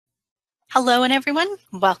Hello and everyone,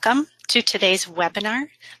 welcome to today's webinar.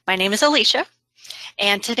 My name is Alicia,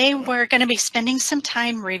 and today we're going to be spending some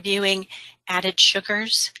time reviewing added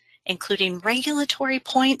sugars, including regulatory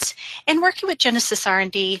points, and working with Genesis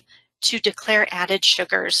R&D to declare added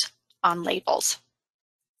sugars on labels.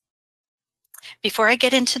 Before I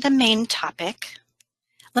get into the main topic,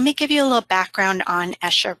 let me give you a little background on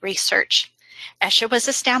ESHA research. ESHA was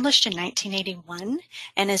established in 1981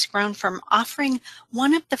 and has grown from offering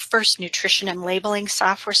one of the first nutrition and labeling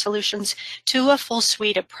software solutions to a full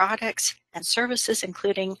suite of products and services,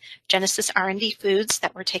 including Genesis R&D Foods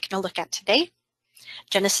that we're taking a look at today,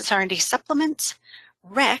 Genesis R&D Supplements,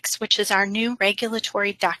 REX, which is our new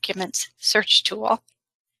regulatory documents search tool,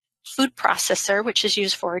 Food Processor, which is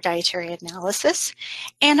used for dietary analysis,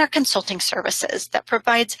 and our consulting services that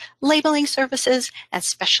provides labeling services and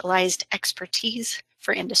specialized expertise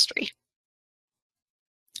for industry.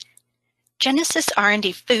 Genesis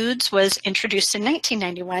R&D Foods was introduced in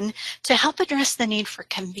 1991 to help address the need for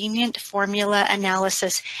convenient formula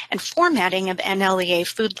analysis and formatting of NLEA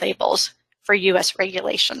food labels for U.S.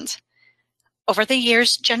 regulations. Over the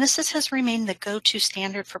years, Genesis has remained the go-to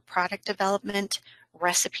standard for product development,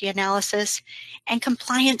 recipe analysis, and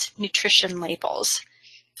compliant nutrition labels.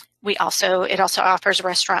 It also offers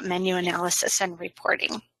restaurant menu analysis and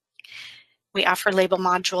reporting. We offer label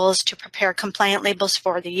modules to prepare compliant labels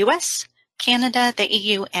for the US, Canada, the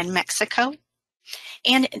EU, and Mexico.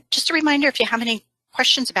 And just a reminder, if you have any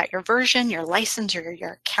questions about your version, your license, or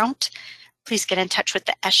your account, please get in touch with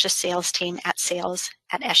the ESHA sales team at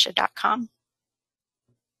sales@esha.com.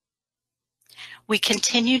 We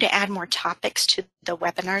continue to add more topics to the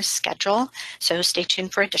webinar schedule, so stay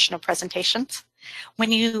tuned for additional presentations.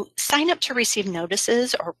 When you sign up to receive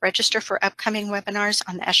notices or register for upcoming webinars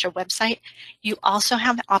on the ESHA website, you also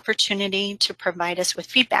have the opportunity to provide us with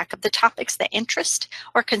feedback of the topics that interest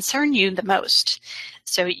or concern you the most.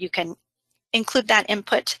 So you can include that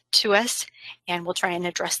input to us, and we'll try and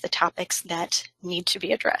address the topics that need to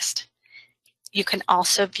be addressed. You can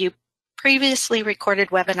also view previously recorded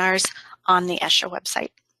webinars on the ESHA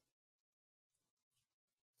website.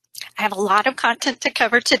 I have a lot of content to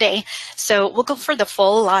cover today, so we'll go for the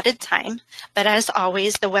full allotted time. But as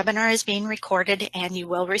always, the webinar is being recorded and you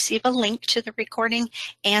will receive a link to the recording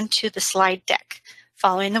and to the slide deck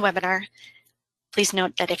following the webinar. Please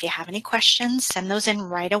note that if you have any questions, send those in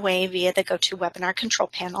right away via the GoToWebinar control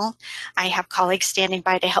panel. I have colleagues standing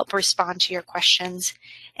by to help respond to your questions.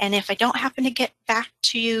 And if I don't happen to get back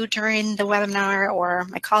to you during the webinar, or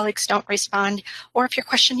my colleagues don't respond, or if your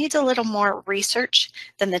question needs a little more research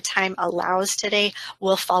than the time allows today,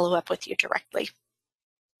 we'll follow up with you directly.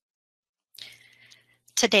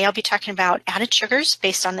 Today I'll be talking about added sugars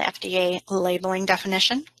based on the FDA labeling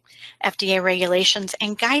definition, FDA regulations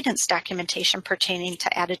and guidance documentation pertaining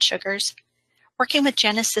to added sugars, working with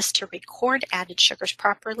Genesis to record added sugars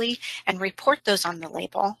properly and report those on the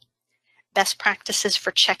label, best practices for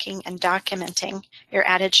checking and documenting your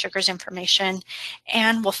added sugars information,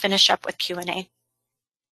 and we'll finish up with Q&A.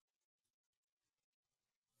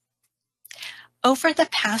 Over the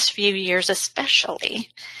past few years especially,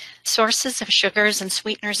 sources of sugars and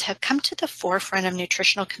sweeteners have come to the forefront of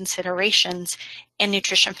nutritional considerations in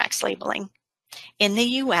nutrition facts labeling. In the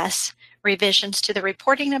U.S., revisions to the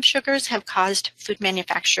reporting of sugars have caused food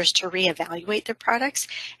manufacturers to reevaluate their products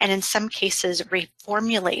and in some cases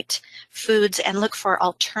reformulate foods and look for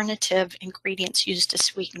alternative ingredients used to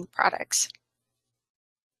sweeten products.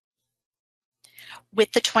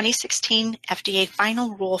 With the 2016 FDA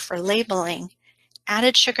final rule for labeling,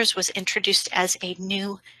 added sugars was introduced as a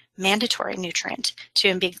new mandatory nutrient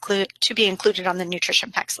to be included on the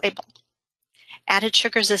nutrition facts label. Added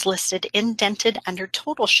sugars is listed indented under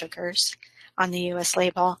total sugars on the U.S.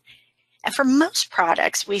 label. And for most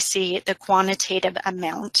products, we see the quantitative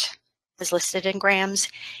amount is listed in grams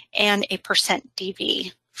and a %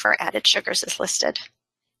 DV for added sugars is listed.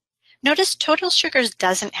 Notice total sugars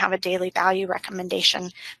doesn't have a daily value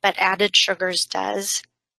recommendation, but added sugars does.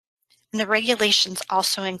 And the regulations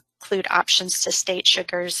also include options to state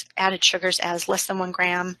added sugars as less than 1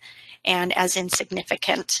 gram and as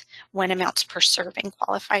insignificant when amounts per serving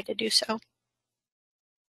qualify to do so.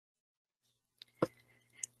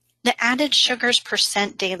 The added sugars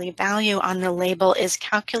 % daily value on the label is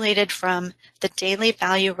calculated from the daily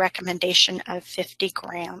value recommendation of 50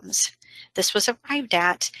 grams. This was arrived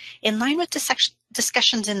at in line with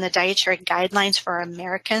discussions in the dietary guidelines for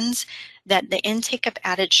Americans that the intake of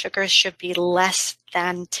added sugars should be less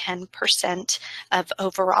than 10% of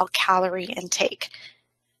overall calorie intake.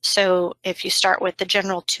 So if you start with the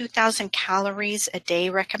general 2,000 calories a day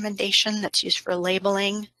recommendation that's used for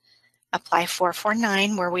labeling, apply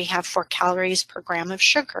 449, where we have 4 calories per gram of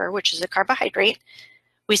sugar, which is a carbohydrate,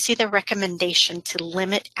 we see the recommendation to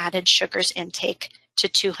limit added sugars intake to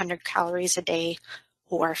 200 calories a day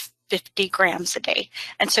or 50 grams a day.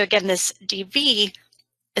 And so again, this DV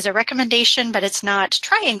is a recommendation, but it's not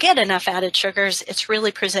try and get enough added sugars. It's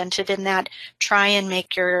really presented in that try and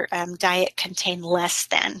make your diet contain less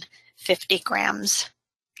than 50 grams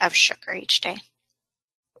of sugar each day.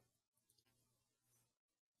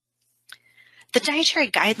 The dietary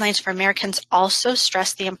guidelines for Americans also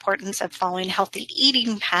stress the importance of following healthy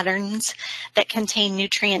eating patterns that contain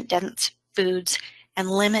nutrient-dense foods and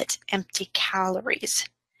limit empty calories.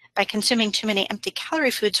 By consuming too many empty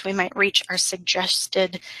calorie foods, we might reach our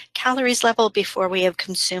suggested calories level before we have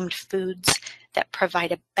consumed foods that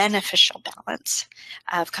provide a beneficial balance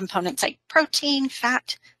of components like protein,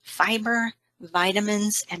 fat, fiber,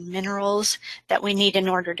 vitamins, and minerals that we need in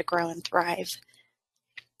order to grow and thrive.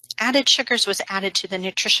 Added sugars was added to the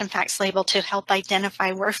nutrition facts label to help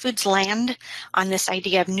identify where foods land on this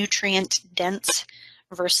idea of nutrient dense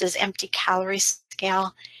versus empty calorie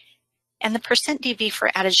scale. And the percent DV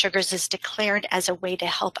for added sugars is declared as a way to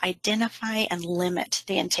help identify and limit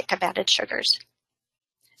the intake of added sugars.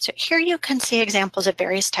 So here you can see examples of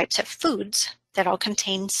various types of foods that all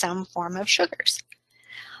contain some form of sugars.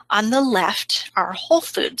 On the left are whole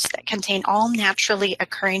foods that contain all naturally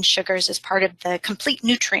occurring sugars as part of the complete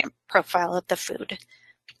nutrient profile of the food.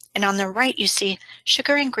 And on the right, you see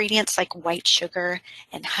sugar ingredients like white sugar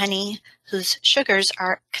and honey, whose sugars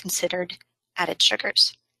are considered added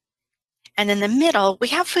sugars. And in the middle, we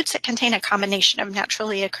have foods that contain a combination of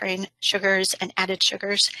naturally occurring sugars and added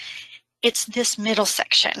sugars. It's this middle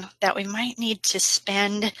section that we might need to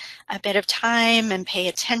spend a bit of time and pay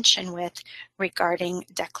attention with regarding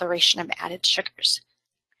declaration of added sugars.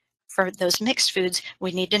 For those mixed foods,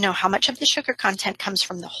 we need to know how much of the sugar content comes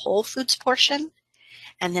from the whole foods portion,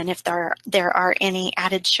 and then if there are any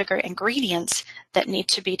added sugar ingredients that need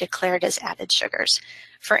to be declared as added sugars.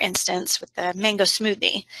 For instance, with the mango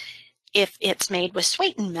smoothie, if it's made with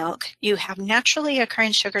sweetened milk, you have naturally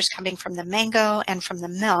occurring sugars coming from the mango and from the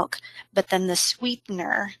milk, but then the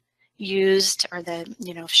sweetener used, or the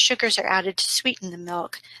sugars are added to sweeten the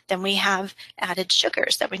milk, then we have added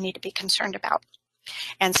sugars that we need to be concerned about.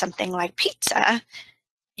 And something like pizza,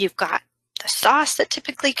 you've got the sauce that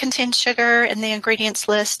typically contains sugar in the ingredients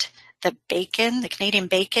list. The bacon, the Canadian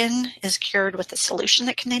bacon, is cured with a solution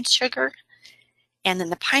that contains sugar. And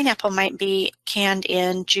then the pineapple might be canned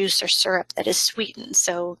in juice or syrup that is sweetened,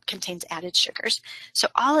 so contains added sugars. So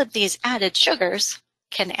all of these added sugars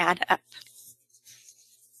can add up.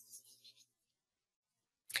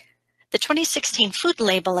 The 2016 food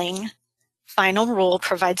labeling final rule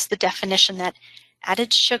provides the definition that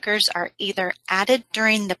added sugars are either added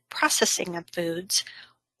during the processing of foods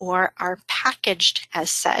or are packaged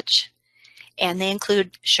as such, and they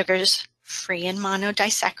include sugars free in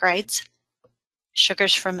monodisaccharides,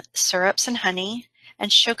 sugars from syrups and honey,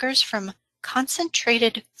 and sugars from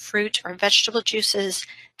concentrated fruit or vegetable juices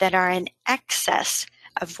that are in excess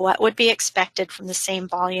of what would be expected from the same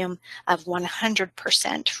volume of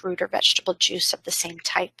 100% fruit or vegetable juice of the same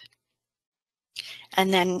type.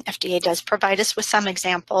 And then FDA does provide us with some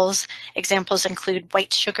examples. Examples include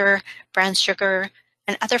white sugar, brown sugar,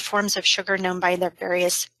 and other forms of sugar known by their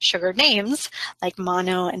various sugar names, like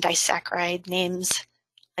mono and disaccharide names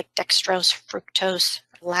like dextrose, fructose,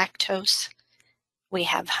 or lactose. We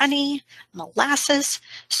have honey, molasses,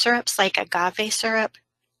 syrups like agave syrup,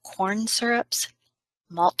 corn syrups,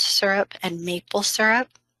 malt syrup, and maple syrup.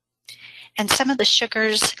 And some of the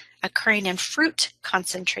sugars occurring in fruit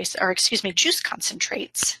concentrates, or juice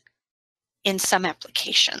concentrates in some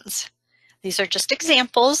applications. These are just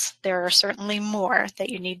examples. There are certainly more that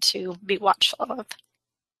you need to be watchful of.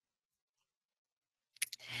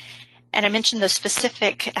 And I mentioned the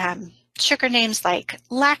specific sugar names like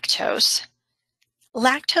lactose.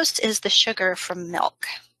 Lactose is the sugar from milk,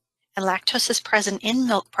 and lactose is present in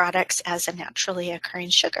milk products as a naturally occurring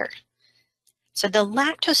sugar. So the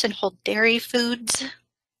lactose in whole dairy foods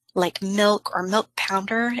like milk or milk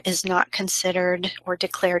powder is not considered or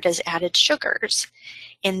declared as added sugars.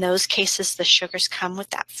 In those cases, the sugars come with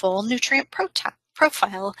that full nutrient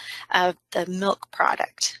profile of the milk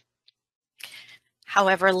product.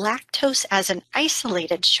 However, lactose as an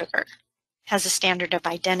isolated sugar has a standard of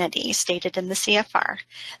identity stated in the CFR.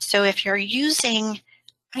 So if you're using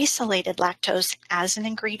isolated lactose as an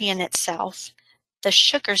ingredient itself, the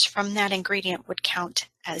sugars from that ingredient would count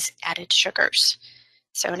as added sugars.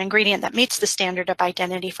 So an ingredient that meets the standard of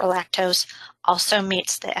identity for lactose also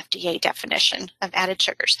meets the FDA definition of added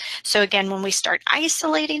sugars. So again, when we start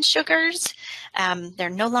isolating sugars, they're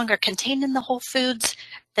no longer contained in the whole foods,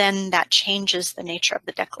 then that changes the nature of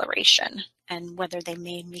the declaration and whether they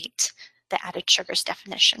may meet the added sugars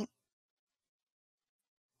definition.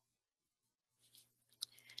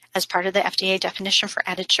 As part of the FDA definition for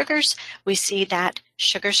added sugars, we see that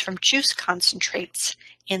sugars from juice concentrates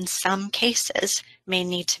in some cases may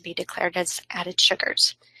need to be declared as added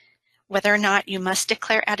sugars. Whether or not you must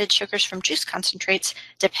declare added sugars from juice concentrates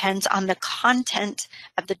depends on the content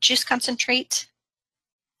of the juice concentrate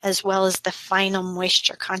as well as the final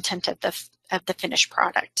moisture content of the finished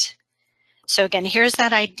product. So again, here's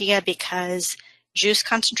that idea because juice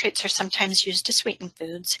concentrates are sometimes used to sweeten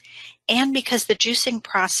foods, and because the juicing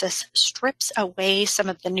process strips away some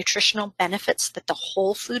of the nutritional benefits that the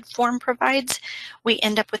whole food form provides, we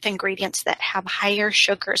end up with ingredients that have higher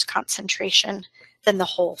sugars concentration than the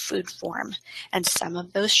whole food form. And some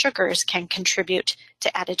of those sugars can contribute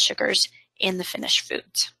to added sugars in the finished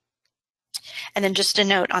foods. And then just a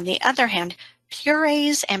note, on the other hand,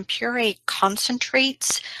 purees and puree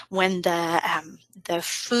concentrates, when the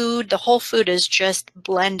whole food is just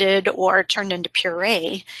blended or turned into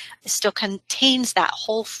puree, it still contains that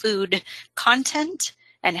whole food content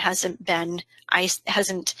and hasn't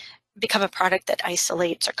become a product that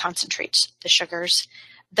isolates or concentrates the sugars.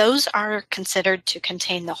 Those are considered to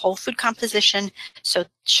contain the whole food composition, so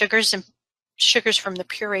sugars from the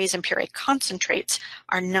purees and puree concentrates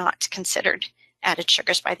are not considered added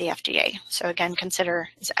sugars by the FDA. So again, consider,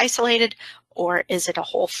 is it isolated or is it a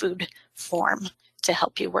whole food form to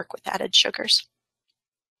help you work with added sugars?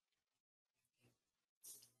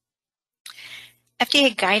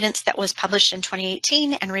 FDA guidance that was published in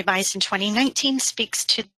 2018 and revised in 2019 speaks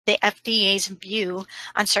to the FDA's view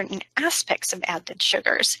on certain aspects of added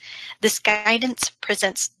sugars. This guidance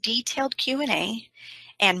presents detailed Q&A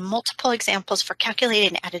and multiple examples for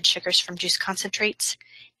calculating added sugars from juice concentrates,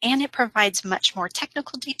 and it provides much more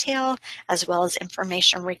technical detail as well as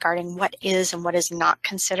information regarding what is and what is not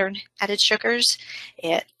considered added sugars.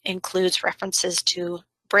 It includes references to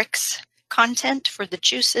Brix content for the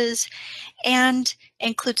juices and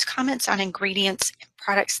includes comments on ingredients and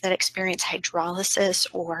products that experience hydrolysis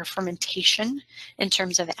or fermentation in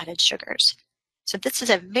terms of added sugars. So this is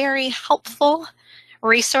a very helpful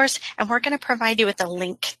resource, and we're going to provide you with a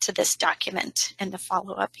link to this document in the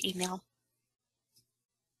follow-up email.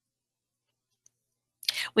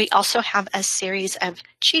 We also have a series of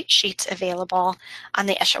cheat sheets available on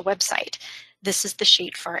the ESHA website. This is the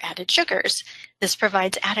sheet for added sugars. This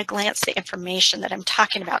provides at a glance the information that I'm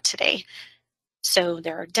talking about today. So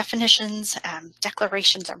there are definitions,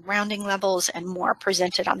 declarations of rounding levels, and more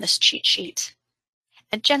presented on this cheat sheet.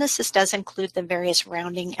 And Genesis does include the various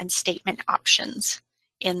rounding and statement options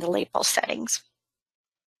in the label settings.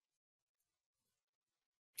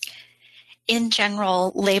 In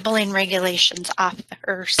general, labeling regulations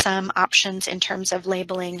offer some options in terms of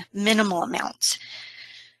labeling minimal amounts.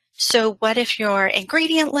 So what if your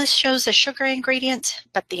ingredient list shows a sugar ingredient,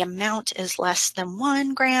 but the amount is less than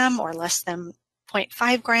 1 gram or less than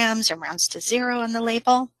 0.5 grams and rounds to 0 on the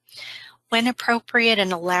label? When appropriate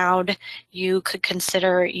and allowed, you could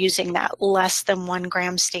consider using that less than 1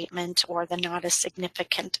 gram statement or the not a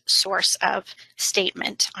significant source of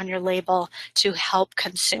statement on your label to help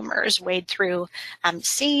consumers wade through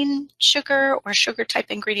seeing sugar or sugar type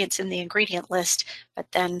ingredients in the ingredient list, but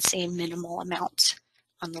then seeing minimal amounts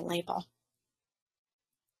on the label.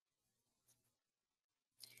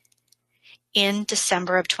 In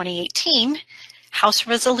December of 2018, House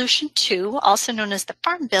Resolution 2, also known as the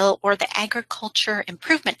Farm Bill or the Agriculture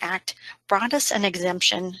Improvement Act, brought us an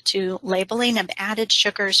exemption to labeling of added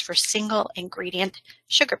sugars for single ingredient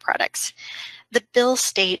sugar products. The bill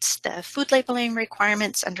states the food labeling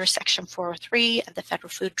requirements under Section 403 of the Federal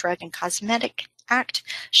Food, Drug, and Cosmetic Act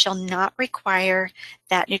shall not require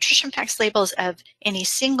that nutrition facts labels of any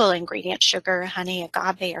single ingredient sugar, honey,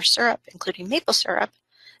 agave, or syrup, including maple syrup,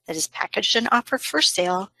 that is packaged and offered for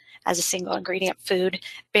sale as a single ingredient food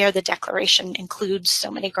bear the declaration includes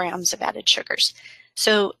so many grams of added sugars.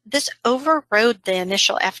 So this overrode the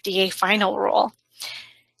initial FDA final rule.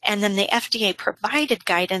 And then the FDA provided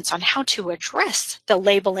guidance on how to address the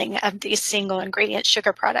labeling of these single ingredient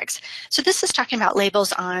sugar products. So this is talking about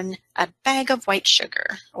labels on a bag of white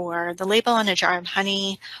sugar, or the label on a jar of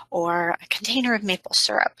honey, or a container of maple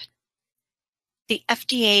syrup. The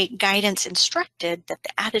FDA guidance instructed that the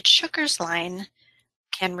added sugars line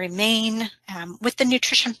can remain with the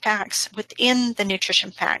nutrition facts, within the nutrition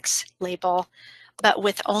facts label, but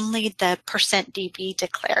with only the % DB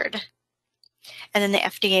declared. And then the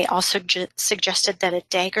FDA also suggested that a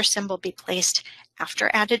dagger symbol be placed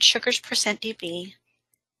after added sugars %dB,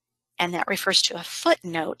 and that refers to a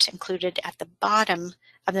footnote included at the bottom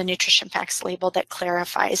of the nutrition facts label that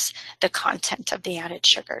clarifies the content of the added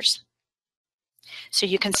sugars. So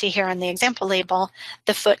you can see here on the example label,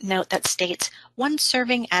 the footnote that states 1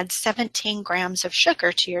 serving adds 17 grams of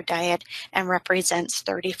sugar to your diet and represents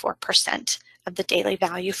 34% of the daily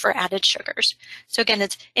value for added sugars. So again,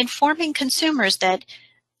 it's informing consumers that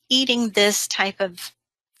eating this type of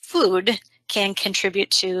food can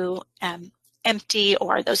contribute to empty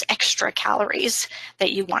or those extra calories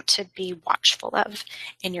that you want to be watchful of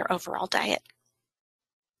in your overall diet.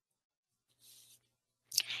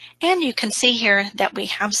 And you can see here that we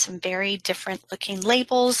have some very different looking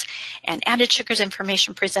labels and added sugars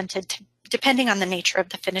information presented depending on the nature of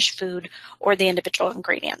the finished food or the individual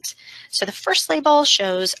ingredient. So the first label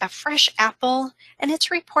shows a fresh apple, and it's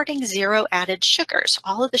reporting 0 added sugars.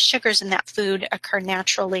 All of the sugars in that food occur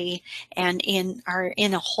naturally and are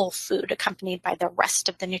in a whole food accompanied by the rest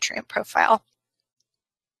of the nutrient profile.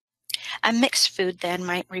 A mixed food then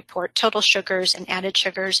might report total sugars and added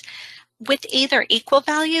sugars with either equal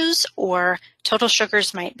values, or total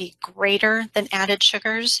sugars might be greater than added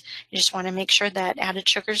sugars. You just want to make sure that added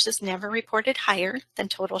sugars is never reported higher than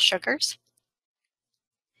total sugars.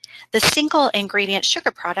 The single ingredient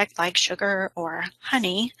sugar product like sugar or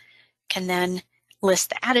honey can then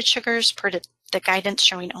list the added sugars per the guidance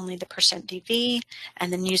showing only the %dV,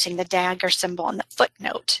 and then using the dagger symbol on the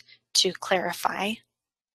footnote to clarify.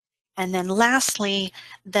 And then lastly,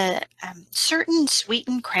 the certain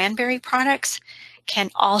sweetened cranberry products can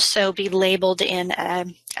also be labeled in a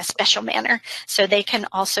special manner. So they can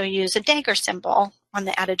also use a dagger symbol on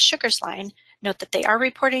the added sugars line. Note that they are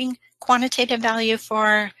reporting quantitative value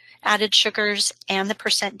for added sugars and the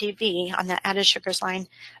 %dV on the added sugars line,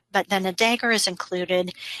 but then a dagger is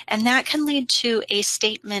included, and that can lead to a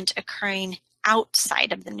statement occurring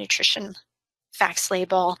outside of the nutrition facts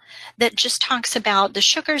label that just talks about the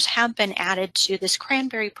sugars have been added to this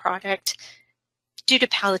cranberry product due to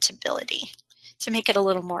palatability to make it a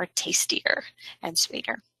little more tastier and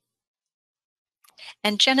sweeter.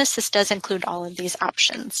 And Genesis does include all of these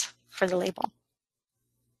options for the label.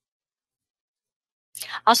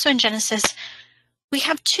 Also in Genesis, we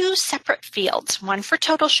have 2 separate fields, one for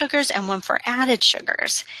total sugars and one for added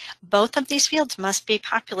sugars. Both of these fields must be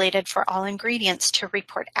populated for all ingredients to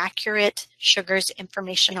report accurate sugars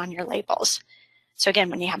information on your labels. So again,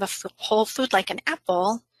 when you have a whole food like an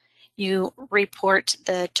apple, you report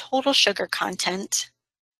the total sugar content,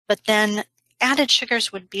 but then added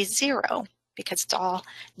sugars would be 0 because it's all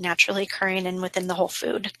naturally occurring and within the whole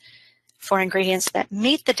food. For ingredients that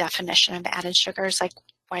meet the definition of added sugars like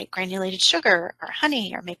white granulated sugar or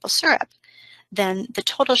honey or maple syrup, then the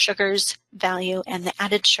total sugars value and the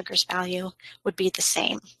added sugars value would be the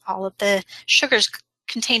same. All of the sugars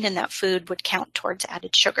contained in that food would count towards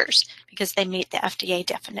added sugars because they meet the FDA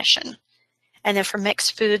definition. And then for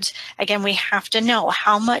mixed foods, again, we have to know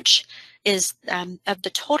how much is of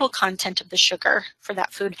the total content of the sugar for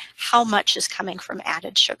that food, how much is coming from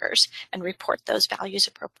added sugars, and report those values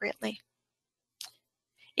appropriately.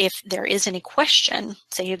 If there is any question,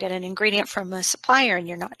 say you get an ingredient from a supplier and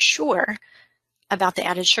you're not sure about the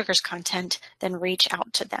added sugars content, then reach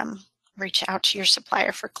out to them. Reach out to your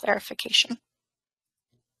supplier for clarification.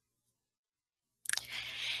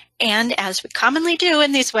 And as we commonly do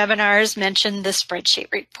in these webinars, mention the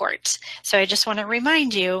spreadsheet report. So I just want to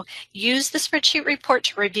remind you, use the spreadsheet report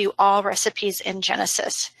to review all recipes in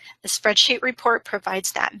Genesis. The spreadsheet report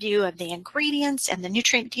provides that view of the ingredients and the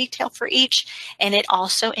nutrient detail for each, and it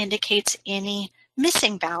also indicates any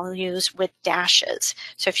missing values with dashes.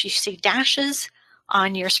 So if you see dashes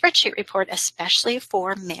on your spreadsheet report, especially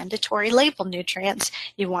for mandatory label nutrients,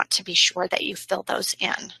 you want to be sure that you fill those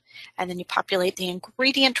in. And then you populate the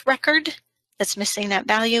ingredient record that's missing that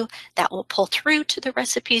value. That will pull through to the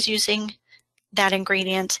recipes using that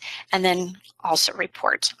ingredient, and then also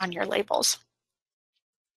report on your labels.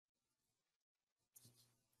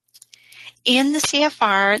 In the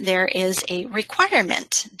CFR, there is a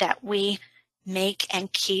requirement that we make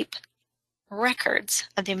and keep records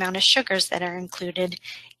of the amount of sugars that are included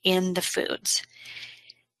in the foods.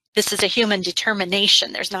 This is a human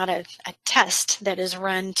determination. There's not a test that is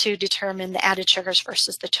run to determine the added sugars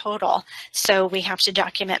versus the total. So we have to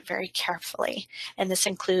document very carefully. And this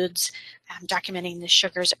includes documenting the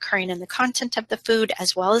sugars occurring in the content of the food,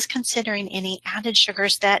 as well as considering any added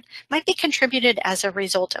sugars that might be contributed as a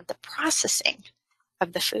result of the processing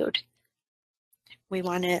of the food. We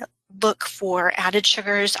want to look for added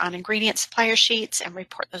sugars on ingredient supplier sheets and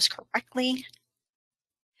report those correctly.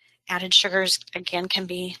 Added sugars, again, can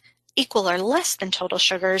be equal or less than total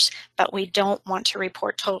sugars, but we don't want to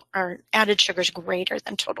report added sugars greater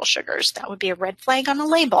than total sugars. That would be a red flag on a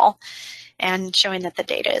label and showing that the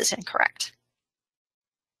data is incorrect.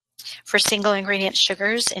 For single ingredient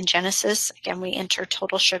sugars in Genesis, again, we enter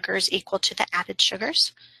total sugars equal to the added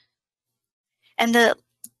sugars. And the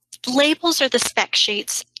labels or the spec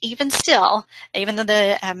sheets, even still, even though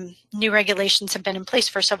the new regulations have been in place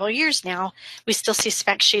for several years now, we still see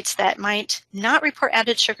spec sheets that might not report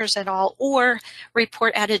added sugars at all or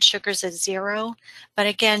report added sugars as 0. But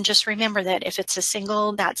again, just remember that if it's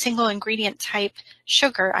that single ingredient type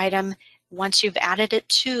sugar item, once you've added it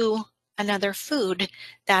to another food,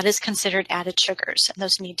 that is considered added sugars, and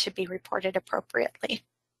those need to be reported appropriately.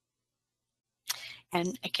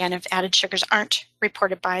 And again, if added sugars aren't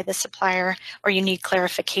reported by the supplier or you need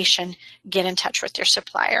clarification, get in touch with your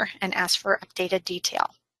supplier and ask for updated detail.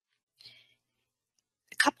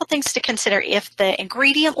 A couple things to consider: if the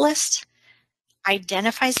ingredient list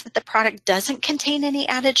identifies that the product doesn't contain any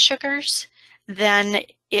added sugars, then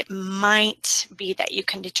it might be that you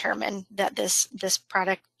can determine that this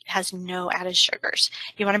product has no added sugars.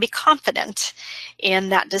 You want to be confident in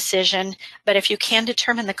that decision, but if you can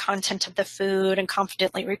determine the content of the food and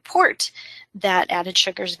confidently report that added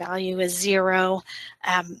sugars value is 0,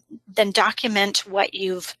 then document what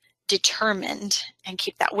you've determined and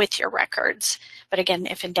keep that with your records. But again,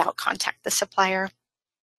 if in doubt, contact the supplier.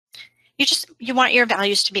 You want your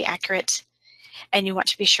values to be accurate, and you want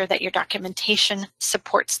to be sure that your documentation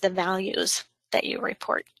supports the values that you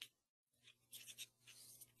report.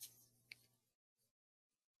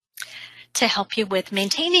 To help you with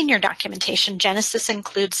maintaining your documentation, Genesis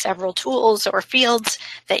includes several tools or fields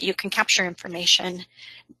that you can capture information.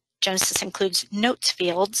 Genesis includes notes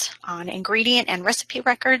fields on ingredient and recipe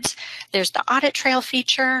records. There's the audit trail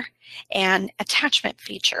feature and attachment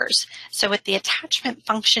features. So with the attachment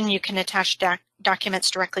function, you can attach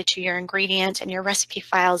documents directly to your ingredient and your recipe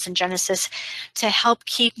files in Genesis to help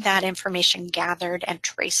keep that information gathered and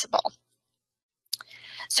traceable.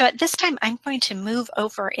 So at this time, I'm going to move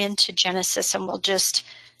over into Genesis, and we'll just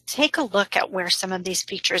take a look at where some of these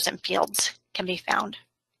features and fields can be found.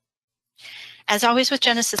 As always with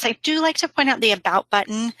Genesis, I do like to point out the About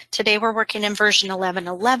button. Today we're working in version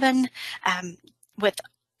 11.11 with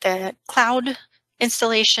the cloud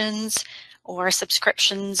installations or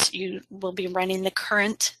subscriptions. You will be running the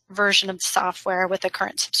current version of the software with a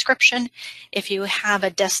current subscription. If you have a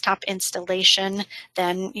desktop installation,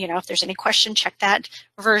 then if there's any question, check that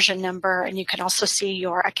version number, and you can also see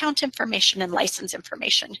your account information and license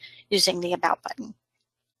information using the About button.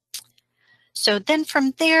 So then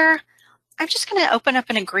from there, I'm just going to open up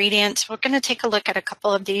an ingredient. We're going to take a look at a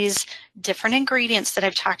couple of these different ingredients that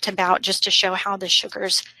I've talked about just to show how the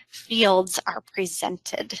sugars fields are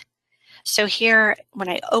presented. So here, when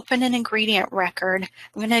I open an ingredient record,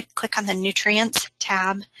 I'm going to click on the Nutrients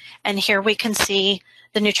tab, and here we can see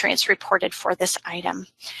the nutrients reported for this item.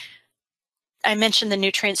 I mentioned the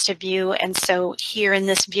nutrients to view, and so here in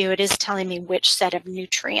this view, it is telling me which set of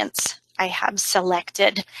nutrients I have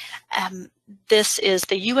selected. This is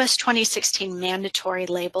the US 2016 mandatory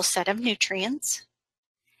label set of nutrients,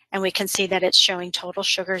 and we can see that it's showing total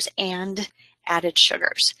sugars and added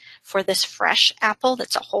sugars. For this fresh apple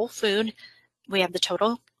that's a whole food, we have the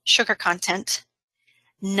total sugar content.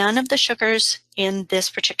 None of the sugars in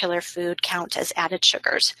this particular food count as added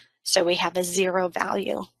sugars, so we have a 0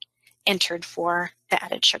 value entered for the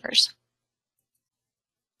added sugars.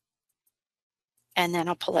 And then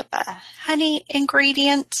I'll pull up a honey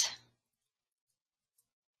ingredient.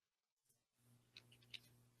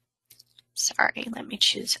 Sorry, let me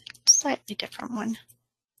choose a slightly different one.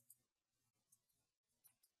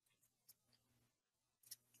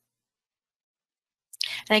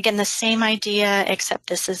 And again, the same idea, except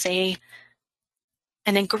this is an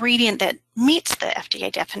ingredient that meets the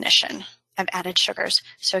FDA definition of added sugars.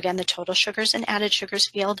 So again, the total sugars and added sugars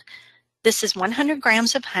field. This is 100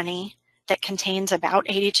 grams of honey that contains about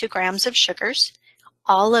 82 grams of sugars.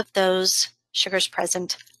 All of those sugars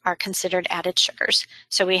present are considered added sugars.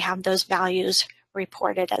 So we have those values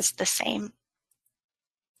reported as the same.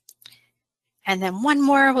 And then one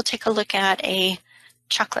more, we'll take a look at a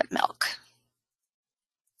chocolate milk.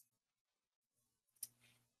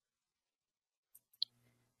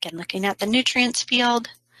 Again, looking at the nutrients field.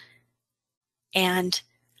 And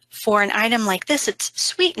for an item like this, it's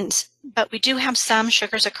sweetened, but we do have some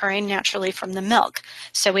sugars occurring naturally from the milk.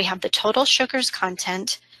 So we have the total sugars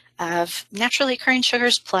content of naturally occurring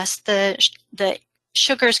sugars plus the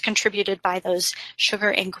sugars contributed by those sugar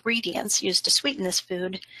ingredients used to sweeten this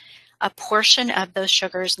food. A portion of those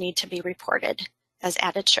sugars need to be reported as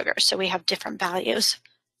added sugar. So we have different values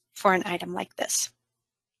for an item like this.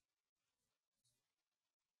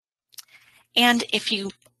 And if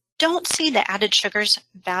you don't see the added sugars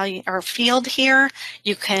value or field here,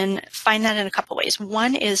 you can find that in a couple ways.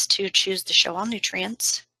 One is to choose the Show All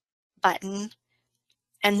Nutrients button,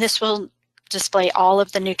 and this will display all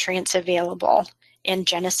of the nutrients available in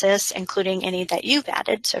Genesis, including any that you've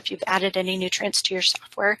added. So if you've added any nutrients to your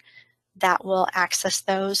software, that will access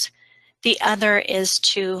those. The other is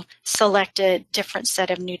to select a different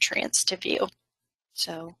set of nutrients to view.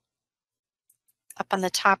 So up on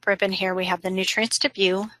the top ribbon here, we have the Nutrients to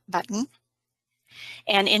View button.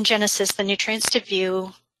 And in Genesis, the Nutrients to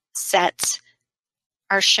View sets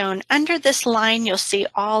are shown under this line. You'll see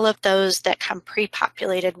all of those that come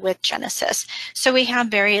pre-populated with Genesis. So we have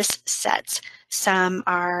various sets. Some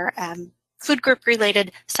are food group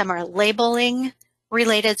related, some are labeling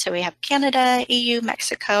related. So we have Canada, EU,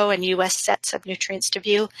 Mexico, and US sets of nutrients to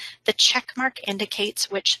view. The check mark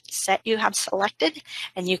indicates which set you have selected,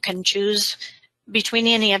 and you can choose between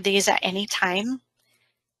any of these at any time.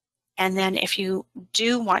 And then if you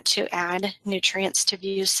do want to add nutrients to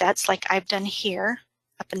view sets like I've done here,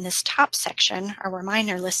 up in this top section are where mine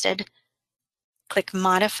are listed, click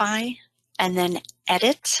Modify and then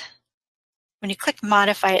Edit. When you click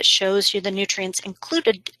Modify, it shows you the nutrients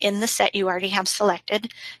included in the set you already have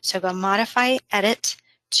selected. So go Modify, Edit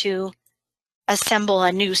to assemble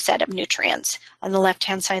a new set of nutrients. On the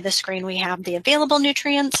left-hand side of the screen, we have the available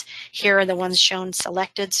nutrients. Here are the ones shown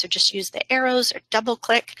selected. So just use the arrows or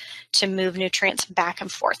double-click to move nutrients back and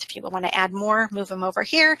forth. If you want to add more, move them over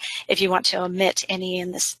here. If you want to omit any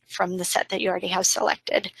in this from the set that you already have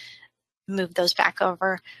selected, move those back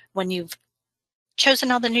over. When you've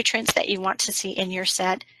chosen all the nutrients that you want to see in your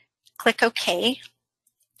set, click OK.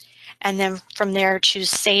 And then from there, choose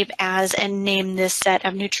Save As and name this set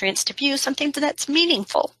of nutrients to view something that's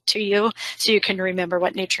meaningful to you so you can remember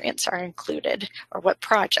what nutrients are included or what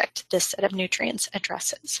project this set of nutrients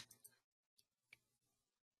addresses.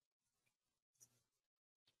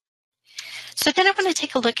 So then I want to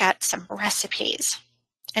take a look at some recipes.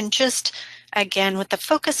 And just, again, with the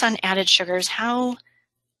focus on added sugars, how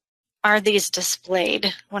are these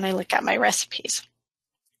displayed when I look at my recipes?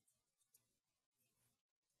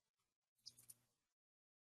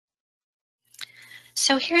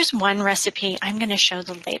 So here's one recipe. I'm going to show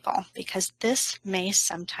the label because this may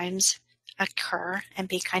sometimes occur and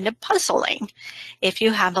be kind of puzzling. If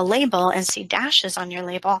you have a label and see dashes on your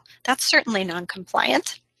label, that's certainly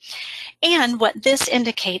non-compliant. And what this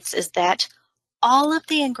indicates is that all of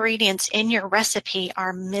the ingredients in your recipe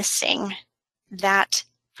are missing that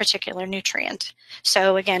particular nutrient.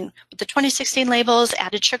 So again, with the 2016 labels,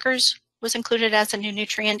 added sugars was included as a new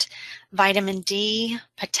nutrient. Vitamin D,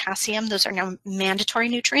 potassium, those are now mandatory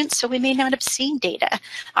nutrients, so we may not have seen data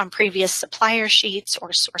on previous supplier sheets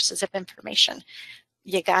or sources of information.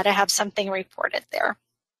 You got to have something reported there.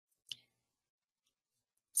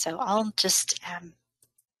 So I'll just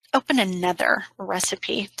open another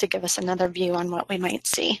recipe to give us another view on what we might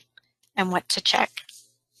see and what to check.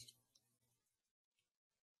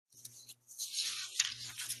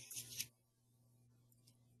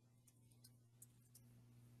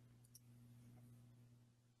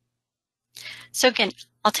 So again,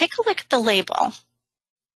 I'll take a look at the label.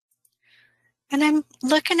 And I'm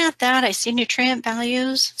looking at that. I see nutrient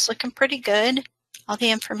values. It's looking pretty good. All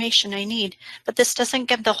the information I need. But this doesn't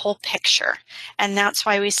give the whole picture. And that's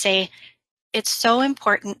why we say it's so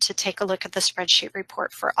important to take a look at the spreadsheet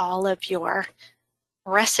report for all of your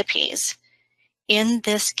recipes. In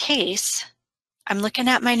this case, I'm looking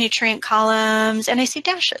at my nutrient columns and I see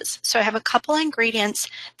dashes. So I have a couple ingredients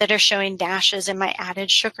that are showing dashes in my added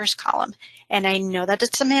sugars column. And I know that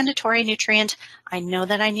it's a mandatory nutrient. I know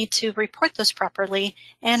that I need to report those properly.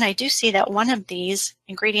 And I do see that one of these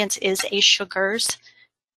ingredients is a sugars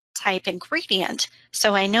type ingredient.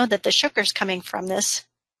 So I know that the sugars coming from this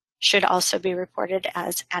should also be reported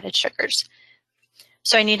as added sugars.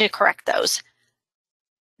 So I need to correct those.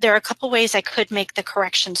 There are a couple ways I could make the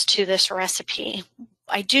corrections to this recipe.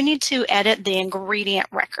 I do need to edit the ingredient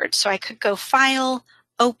record. So I could go File,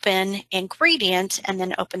 Open, Ingredient, and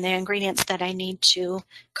then open the ingredients that I need to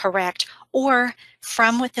correct. Or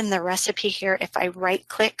from within the recipe here, if I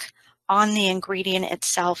right-click on the ingredient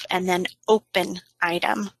itself and then Open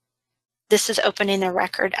Item, this is opening the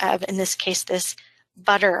record of, in this case, this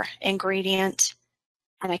butter ingredient,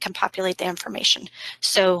 and I can populate the information.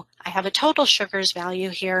 So I have a total sugars value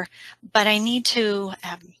here, but I need to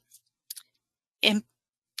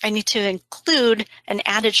I need to include an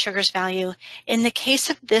added sugars value. In the case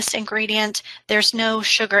of this ingredient, there's no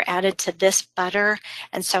sugar added to this butter,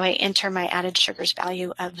 and so I enter my added sugars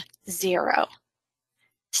value of 0.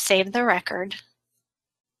 Save the record,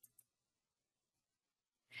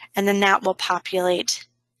 and then that will populate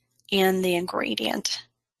in the ingredient.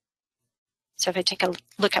 So if I take a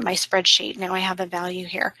look at my spreadsheet, now I have a value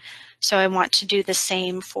here. So I want to do the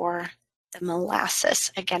same for the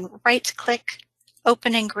molasses. Again, right-click,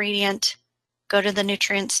 open ingredient, go to the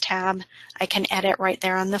Nutrients tab. I can edit right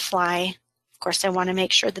there on the fly. Of course, I want to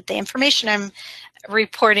make sure that the information I'm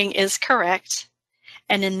reporting is correct.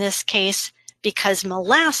 And in this case, because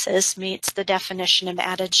molasses meets the definition of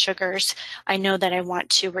added sugars, I know that I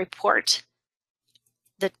want to report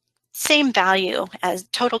the same value as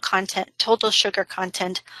total content, total sugar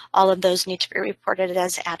content. All of those need to be reported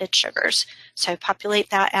as added sugars. So I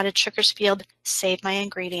populate that added sugars field, save my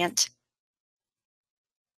ingredient,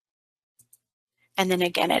 and then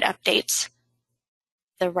again it updates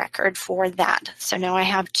the record for that. So now I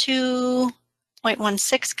have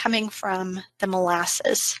 2.16 coming from the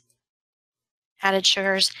molasses added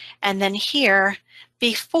sugars, and then here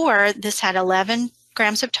before this had 11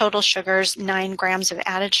 grams of total sugars, 9 grams of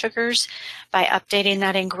added sugars. By updating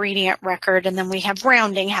that ingredient record, and then we have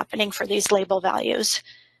rounding happening for these label values,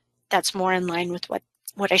 that's more in line with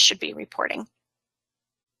what I should be reporting.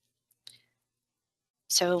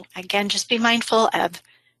 So again, just be mindful of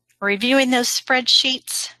reviewing those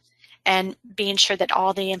spreadsheets and being sure that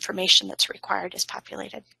all the information that's required is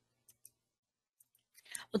populated.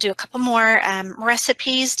 We'll do a couple more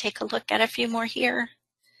recipes, take a look at a few more here.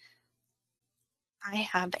 I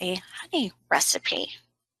have a honey recipe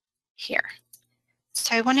here.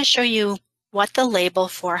 So I want to show you what the label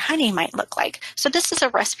for honey might look like. So this is a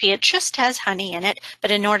recipe, it just has honey in it,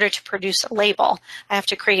 but in order to produce a label, I have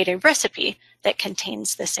to create a recipe that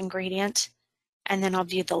contains this ingredient, and then I'll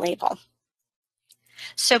view the label.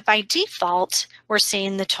 So by default, we're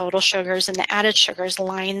seeing the total sugars and the added sugars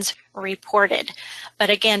lines reported. But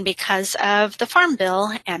again, because of the Farm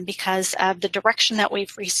Bill and because of the direction that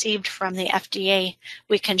we've received from the FDA,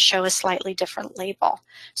 we can show a slightly different label.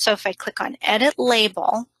 So if I click on Edit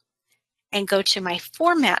Label and go to my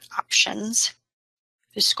Format options,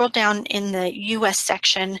 if you scroll down in the US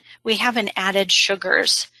section, we have an added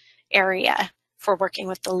sugars area for working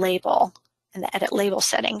with the label and the Edit Label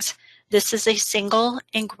settings. This is a single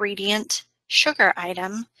ingredient sugar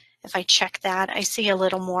item. If I check that, I see a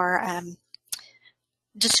little more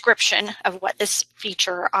description of what this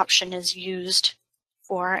feature or option is used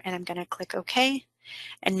for, and I'm going to click OK.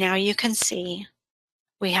 And now you can see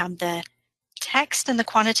we have the text and the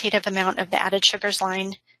quantitative amount of the added sugars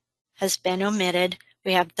line has been omitted.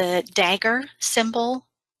 We have the dagger symbol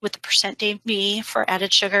with the %dB for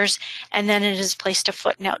added sugars, and then it has placed a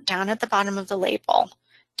footnote down at the bottom of the label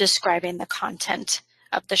describing the content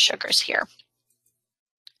of the sugars here.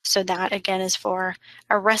 So that again is for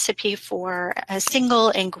a recipe for a single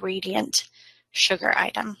ingredient sugar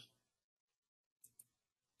item.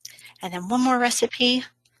 And then one more recipe,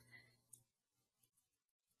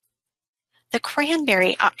 the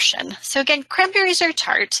cranberry option. So again, cranberries are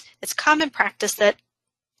tart. It's common practice that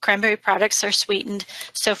cranberry products are sweetened.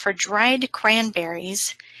 So for dried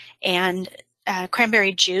cranberries and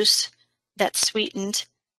cranberry juice that's sweetened,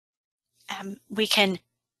 we can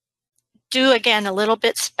do, again, a little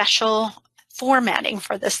bit special formatting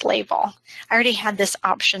for this label. I already had this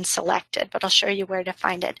option selected, but I'll show you where to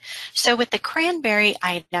find it. So with the cranberry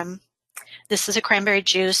item, this is a cranberry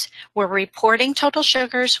juice. We're reporting total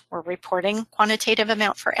sugars. We're reporting quantitative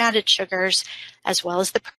amount for added sugars, as well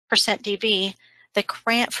as the %dB.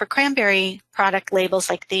 For cranberry product labels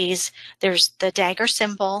like these, there's the dagger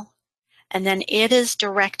symbol, and then it is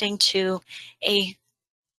directing to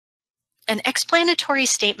an explanatory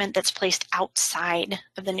statement that's placed outside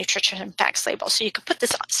of the nutrition facts label. So you could put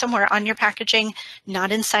this somewhere on your packaging,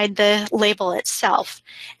 not inside the label itself.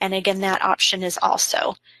 And again, that option is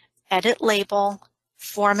also Edit Label,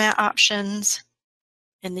 Format Options.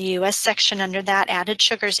 In the US section under that added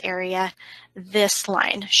sugars area, this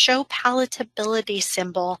line, Show Palatability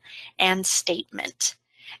Symbol and Statement.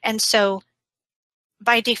 And so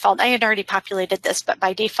by default, I had already populated this, but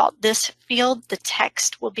by default, this field, the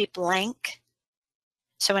text will be blank.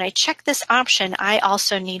 So when I check this option, I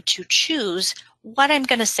also need to choose what I'm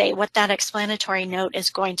going to say, what that explanatory note is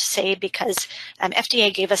going to say, because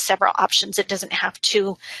FDA gave us several options. It doesn't have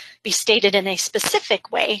to be stated in a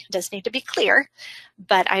specific way. It does need to be clear,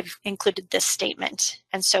 but I've included this statement.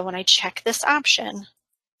 And so when I check this option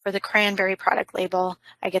for the cranberry product label,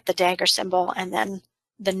 I get the dagger symbol and then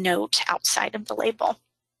the note outside of the label.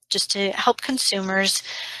 just to help consumers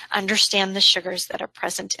understand the sugars that are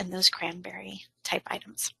present in those cranberry type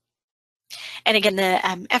items. And again, the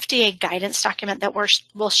FDA guidance document that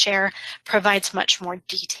we'll share provides much more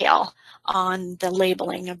detail on the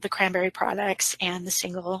labeling of the cranberry products and the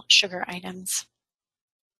single sugar items.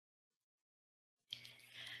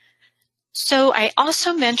 So I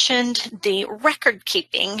also mentioned the record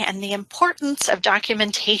keeping and the importance of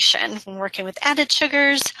documentation when working with added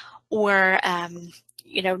sugars or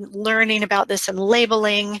learning about this and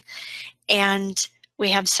labeling. And we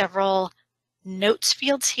have several notes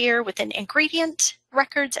fields here within ingredient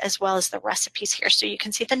records as well as the recipes here. So you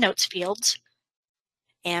can see the notes fields.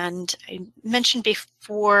 And I mentioned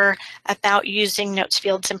before about using notes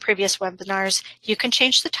fields in previous webinars. You can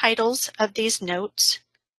change the titles of these notes.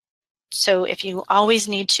 So if you always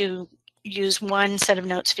need to use one set of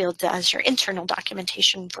notes fields as your internal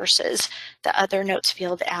documentation versus the other notes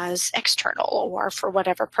field as external or for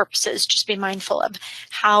whatever purposes, just be mindful of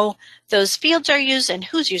how those fields are used and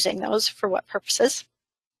who's using those for what purposes.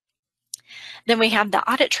 Then we have the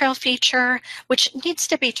audit trail feature, which needs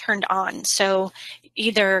to be turned on. So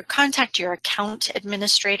either contact your account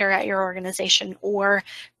administrator at your organization or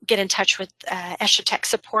get in touch with ESHA Tech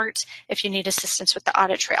support if you need assistance with the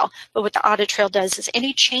audit trail. But what the audit trail does is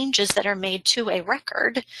any changes that are made to a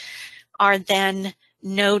record are then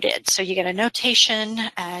noted. So you get a notation,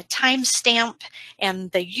 a timestamp,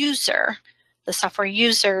 and the user, the software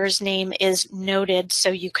user's name is noted so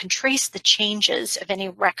you can trace the changes of any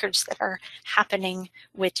records that are happening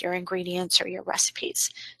with your ingredients or your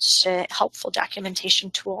recipes. It's a helpful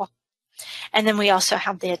documentation tool. And then we also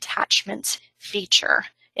have the attachments feature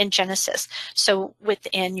in Genesis. So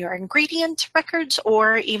within your ingredient records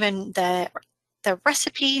or even the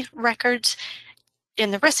recipe records,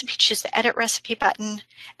 in the recipe, choose the edit recipe button,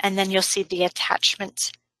 and then you'll see the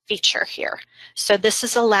attachments feature here. So this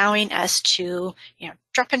is allowing us to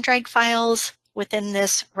drop and drag files within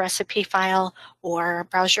this recipe file or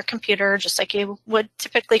browse your computer just like you would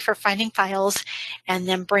typically for finding files and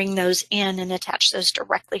then bring those in and attach those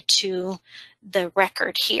directly to the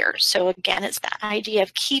record here. So again, it's the idea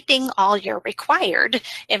of keeping all your required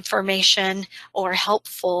information or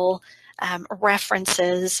helpful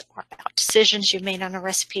references or about decisions you've made on a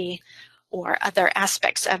recipe or other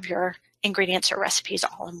aspects of your ingredients or recipes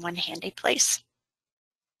all in one handy place.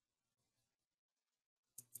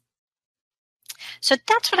 So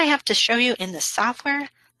that's what I have to show you in the software.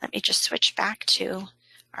 Let me just switch back to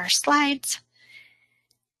our slides.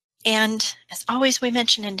 And as always, we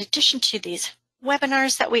mentioned in addition to these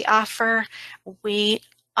webinars that we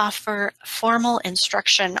offer formal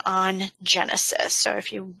instruction on Genesis. So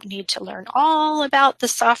if you need to learn all about the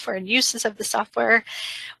software and uses of the software,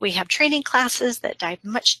 we have training classes that dive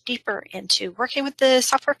much deeper into working with the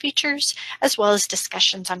software features, as well as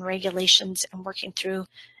discussions on regulations and working through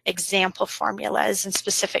example formulas and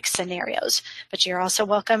specific scenarios. But you're also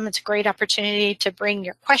welcome. It's a great opportunity to bring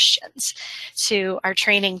your questions to our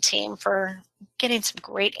training team for getting some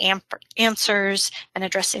great answers and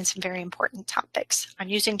addressing some very important topics on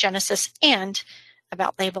using Genesis and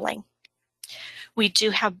about labeling. We do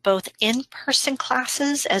have both in-person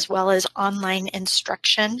classes as well as online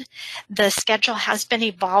instruction. The schedule has been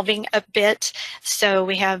evolving a bit, so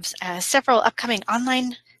we have several upcoming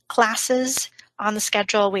online classes on the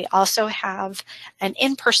schedule. We also have an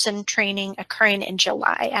in-person training occurring in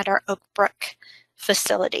July at our Oak Brook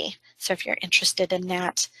facility. So if you're interested in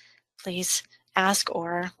that, please ask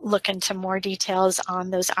or look into more details on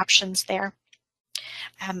those options there.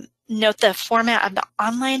 Note the format of the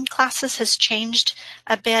online classes has changed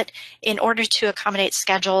a bit in order to accommodate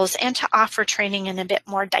schedules and to offer training in a bit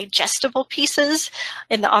more digestible pieces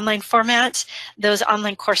in the online format. Those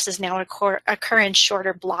online courses now occur in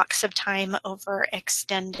shorter blocks of time over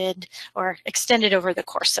extended over the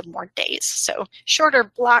course of more days. So shorter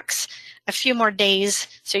blocks, a few more days.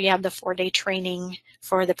 So you have the 4-day training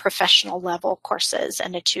for the professional level courses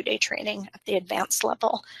and a 2-day training at the advanced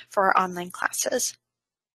level for our online classes.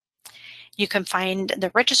 You can find the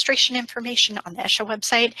registration information on the ESHA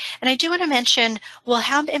website. And I do want to mention, we'll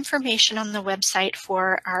have information on the website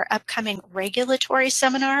for our upcoming regulatory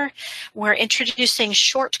seminar. We're introducing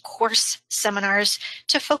short course seminars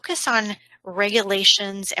to focus on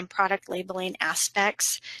regulations and product labeling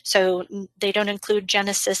aspects. So they don't include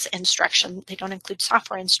Genesis instruction, they don't include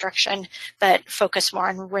software instruction, but focus more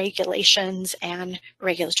on regulations and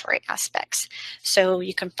regulatory aspects. So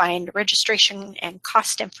you can find registration and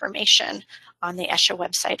cost information on the ESHA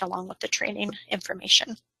website along with the training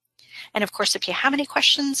information. And of course, if you have any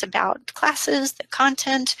questions about classes, the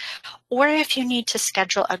content, or if you need to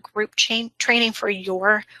schedule a group training for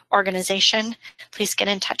your organization, please get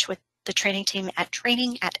in touch with the training team at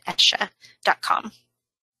training@esha.com.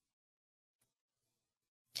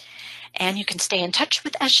 And you can stay in touch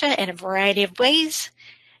with ESHA in a variety of ways.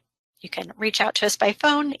 You can reach out to us by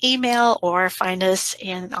phone, email, or find us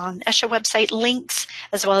on ESHA website links,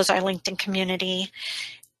 as well as our LinkedIn community.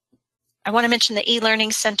 I want to mention the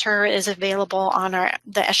e-learning center is available on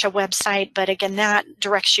the ESHA website, but again, that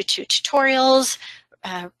directs you to tutorials,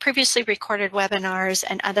 previously recorded webinars,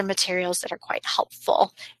 and other materials that are quite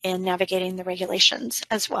helpful in navigating the regulations,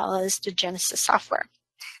 as well as the Genesis software.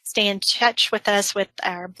 Stay in touch with us with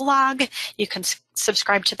our blog. You can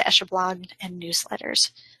subscribe to the ESHA blog and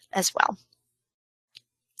newsletters as well.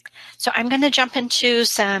 So I'm going to jump into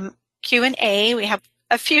some Q&A. We have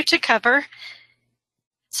a few to cover.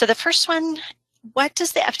 So the first one, what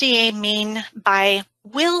does the FDA mean by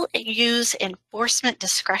will use enforcement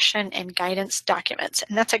discretion in guidance documents?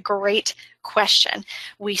 And that's a great question.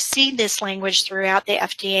 We see this language throughout the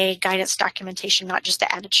FDA guidance documentation, not just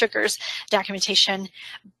the added sugars documentation,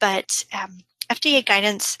 but FDA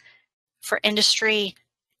guidance for industry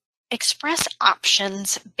express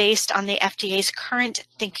options based on the FDA's current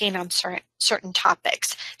thinking on certain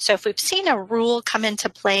topics. So if we've seen a rule come into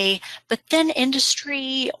play, but then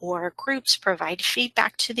industry or groups provide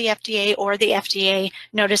feedback to the FDA, or the FDA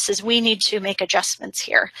notices we need to make adjustments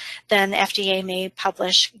here, then the FDA may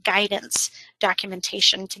publish guidance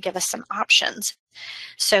documentation to give us some options.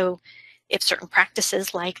 So if certain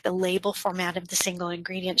practices like the label format of the single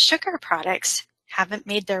ingredient sugar products haven't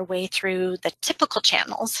made their way through the typical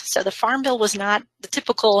channels. So the Farm Bill was not the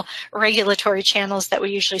typical regulatory channels that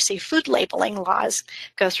we usually see food labeling laws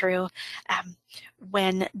go through.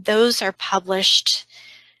 When those are published,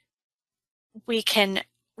 we can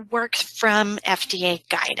work from FDA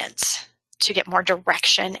guidance to get more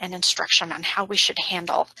direction and instruction on how we should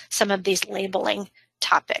handle some of these labeling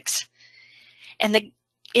topics. And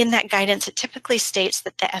in that guidance, it typically states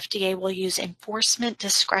that the FDA will use enforcement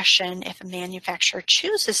discretion if a manufacturer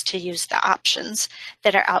chooses to use the options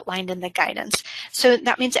that are outlined in the guidance. So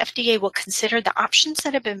that means FDA will consider the options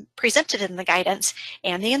that have been presented in the guidance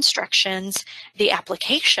and the instructions, the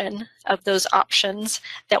application of those options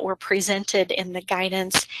that were presented in the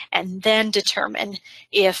guidance, and then determine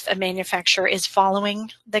if a manufacturer is following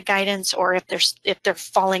the guidance or if they're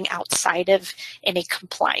falling outside of any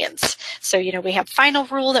compliance. So, we have final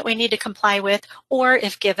rules that we need to comply with, or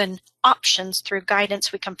if given options through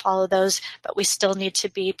guidance, we can follow those, but we still need to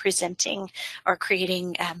be presenting or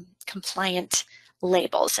creating compliant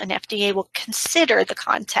labels. And FDA will consider the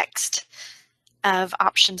context of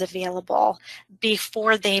options available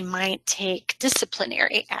before they might take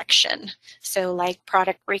disciplinary action. So like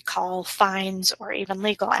product recall, fines, or even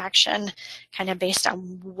legal action, kind of based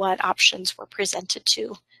on what options were presented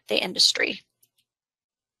to the industry.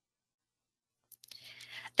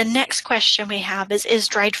 The next question we have is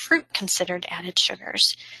dried fruit considered added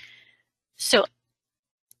sugars? So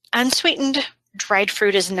unsweetened dried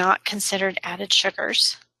fruit is not considered added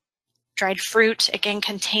sugars. Dried fruit, again,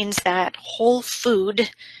 contains that whole food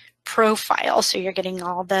profile, so you're getting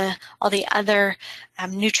all the other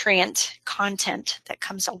nutrient content that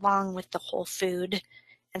comes along with the whole food,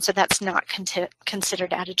 and so that's not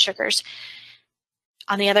considered added sugars.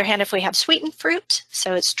 On the other hand, if we have sweetened fruit,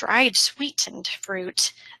 so it's dried sweetened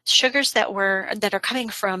fruit, sugars that are coming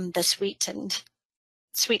from the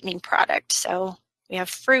sweetening product. So we have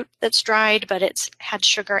fruit that's dried, but it's had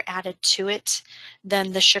sugar added to it,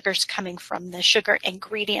 then the sugars coming from the sugar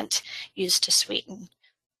ingredient used to sweeten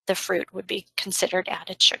the fruit would be considered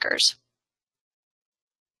added sugars.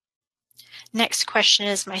 Next question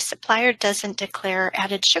is, my supplier doesn't declare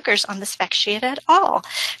added sugars on the spec sheet at all.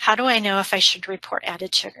 How do I know if I should report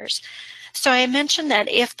added sugars? So I mentioned that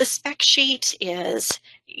if the spec sheet is,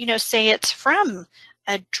 say it's from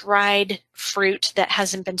a dried fruit that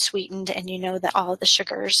hasn't been sweetened, and you know that all of the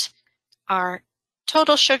sugars are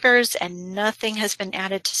total sugars and nothing has been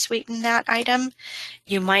added to sweeten that item,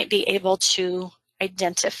 you might be able to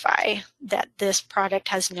identify that this product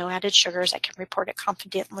has no added sugars. I can report it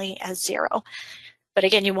confidently as 0. But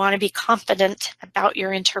again, you want to be confident about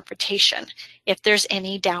your interpretation. If there's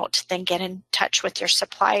any doubt, then get in touch with your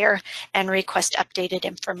supplier and request updated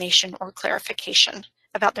information or clarification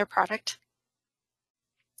about their product.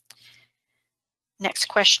 Next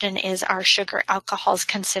question is, are sugar alcohols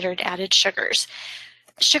considered added sugars?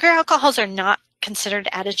 Sugar alcohols are not considered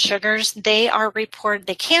added sugars. They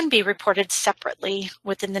can be reported separately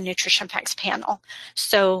within the nutrition facts panel.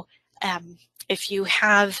 So if you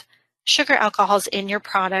have sugar alcohols in your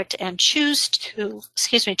product and choose to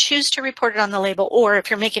report it on the label, or if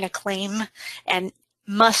you're making a claim and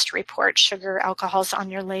must report sugar alcohols on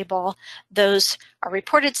your label, those are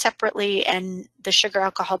reported separately, and the sugar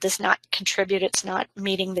alcohol does not contribute. It's not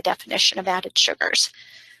meeting the definition of added sugars.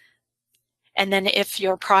 And then if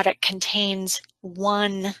your product contains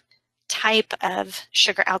one type of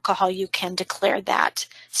sugar alcohol, you can declare that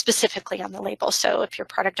specifically on the label. So if your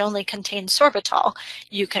product only contains sorbitol,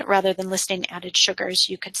 you can, rather than listing added sugars,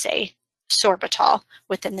 you could say sorbitol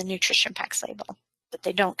within the nutrition facts label, but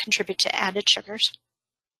they don't contribute to added sugars.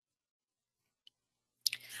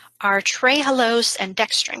 Are trehalose and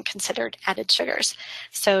dextrin considered added sugars?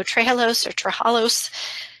 So trehalose or trehalose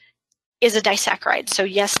is a disaccharide. So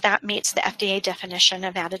yes, that meets the FDA definition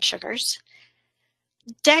of added sugars.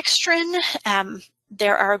 Dextrin,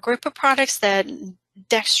 there are a group of products that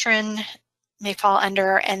dextrin may fall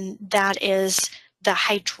under, and that is the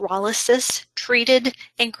hydrolysis treated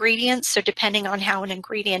ingredients. So depending on how an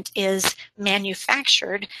ingredient is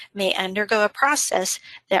manufactured, may undergo a process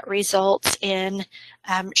that results in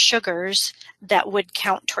sugars that would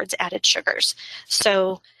count towards added sugars.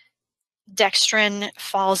 So dextrin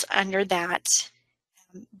falls under that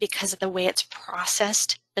because of the way it's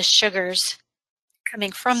processed. The sugars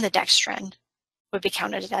coming from the dextrin would be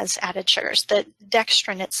counted as added sugars. The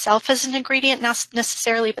dextrin itself is an ingredient, not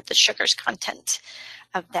necessarily, but the sugar's content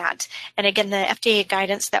of that. And again, the FDA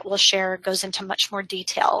guidance that we'll share goes into much more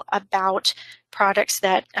detail about products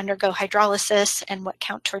that undergo hydrolysis and what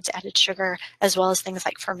count towards added sugar, as well as things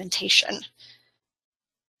like fermentation.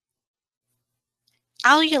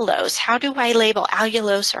 Allulose. How do I label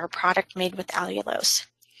allulose or a product made with allulose?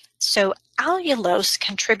 So allulose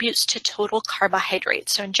contributes to total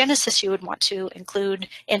carbohydrates. So in Genesis, you would want to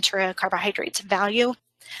enter a carbohydrates value,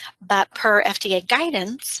 but per FDA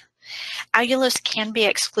guidance, allulose can be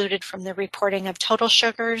excluded from the reporting of total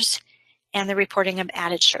sugars and the reporting of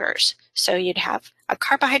added sugars. So you'd have a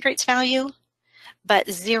carbohydrates value,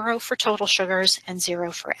 but 0 for total sugars and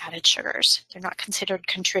 0 for added sugars. They're not considered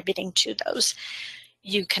contributing to those.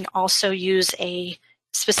 You can also use a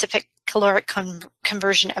specific caloric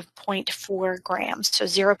conversion of 0.4 grams, so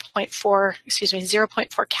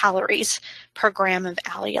 0.4 calories per gram of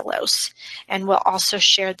allulose. And we'll also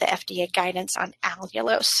share the FDA guidance on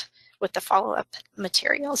allulose with the follow-up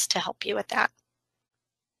materials to help you with that.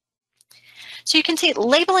 So you can see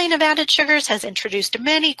labeling of added sugars has introduced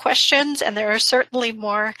many questions, and there are certainly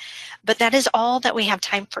more, but that is all that we have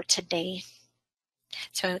time for today.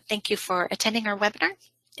 So thank you for attending our webinar,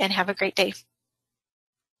 and have a great day.